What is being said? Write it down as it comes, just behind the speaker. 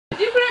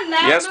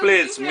Yes,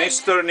 please,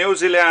 Mr. New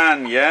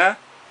Zealand, yeah?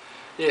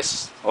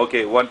 Yes.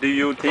 Okay, what do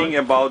you think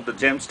about the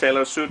James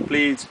Tailor suit,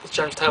 please? The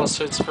James Tailor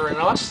suit's very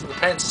nice, the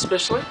pants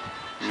especially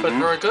fit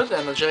very good,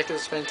 and the jacket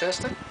is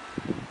fantastic.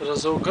 It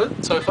is all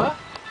good so far.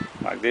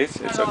 Like this,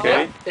 it's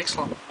okay? Yeah,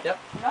 excellent, yep.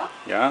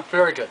 Yeah?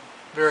 Very good,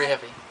 very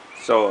happy.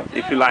 So,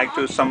 if you like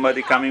to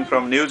somebody coming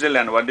from New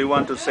Zealand, what do you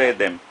want to say to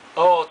them?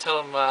 Oh,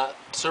 tell them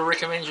to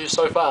recommend you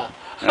so far.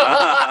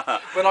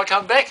 When I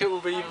come back, it will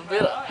be even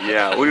better.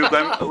 Yeah,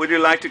 would you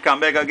like to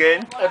come back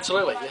again?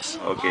 Absolutely, yes.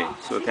 Okay,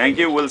 so thank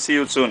you, we'll see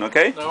you soon,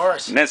 okay? No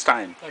worries. Next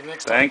time.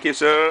 Next time. Thank you,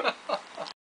 sir.